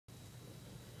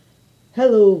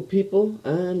Hello, people,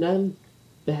 and I'm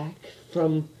back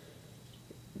from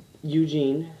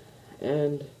Eugene,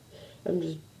 and I'm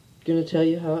just gonna tell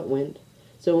you how it went.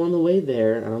 So on the way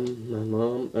there,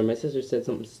 my sister said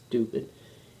something stupid,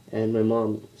 and my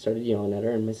mom started yelling at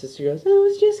her, and my sister goes, "I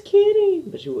was just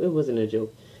kidding," but it wasn't a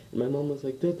joke. And my mom was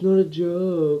like, "That's not a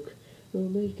joke." Oh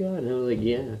my god! And I was like,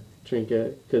 "Yeah,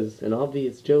 Trinka," because an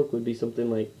obvious joke would be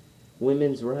something like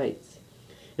women's rights.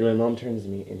 And my mom turns to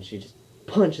me and she just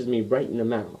punches me right in the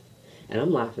mouth. And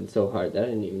I'm laughing so hard that I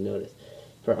didn't even notice.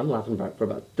 I'm laughing for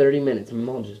about 30 minutes. My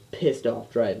mom's just pissed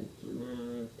off driving.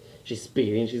 She's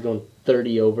speeding. She's going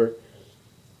 30 over.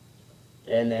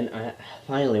 And then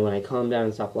finally, when I calm down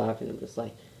and stop laughing, I'm just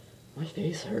like, my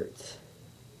face hurts.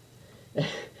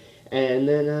 And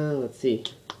then, let's see.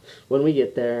 When we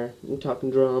get there, we're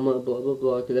talking drama, blah, blah,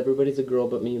 blah, because everybody's a girl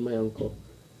but me and my uncle.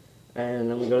 And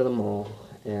then we go to the mall,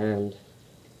 and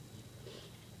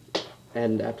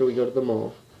after we go to the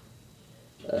mall,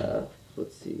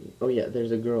 let's see. Oh yeah,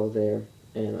 there's a girl there,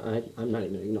 and I'm not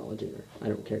even acknowledging her. I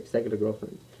don't care, because I got a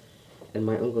girlfriend. And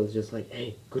my uncle is just like,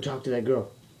 "Hey, go talk to that girl.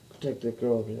 Go talk to that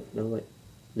girl over there." And I'm like,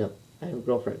 "No, I have a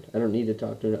girlfriend. I don't need to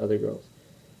talk to other girls,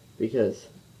 because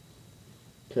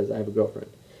I have a girlfriend."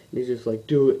 And he's just like,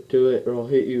 do it, or I'll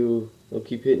hit you. I'll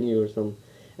keep hitting you or something.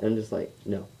 And I'm just like,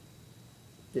 "No,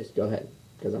 just go ahead,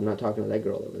 because I'm not talking to that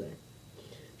girl over there.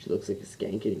 She looks like a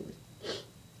skank anyways."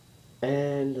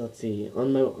 And let's see,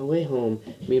 on my way home,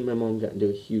 me and my mom got into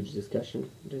a huge discussion,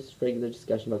 just regular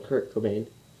discussion about Kurt Cobain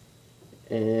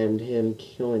and him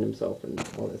killing himself and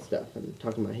all that stuff, and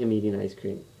talking about him eating ice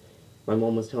cream. My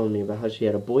mom was telling me about how she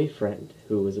had a boyfriend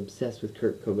who was obsessed with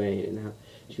Kurt Cobain and how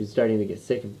she was starting to get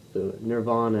sick of the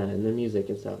Nirvana and the music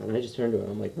and stuff. And I just turned to her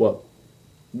and I'm like, "Whoa,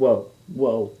 whoa,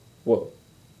 whoa, whoa.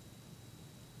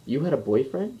 You had a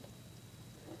boyfriend?"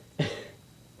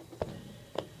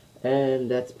 And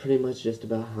that's pretty much just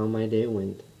about how my day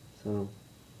went. So,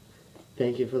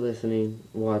 thank you for listening,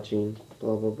 watching,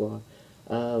 blah, blah,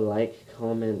 blah. Like,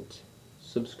 comment,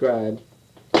 subscribe.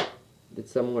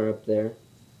 It's somewhere up there.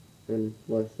 And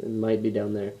it might be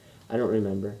down there. I don't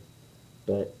remember.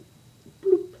 But,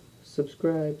 bloop,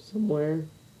 subscribe somewhere.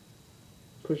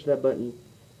 Push that button.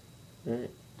 Alright.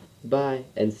 Bye.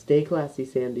 And stay classy,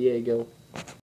 San Diego.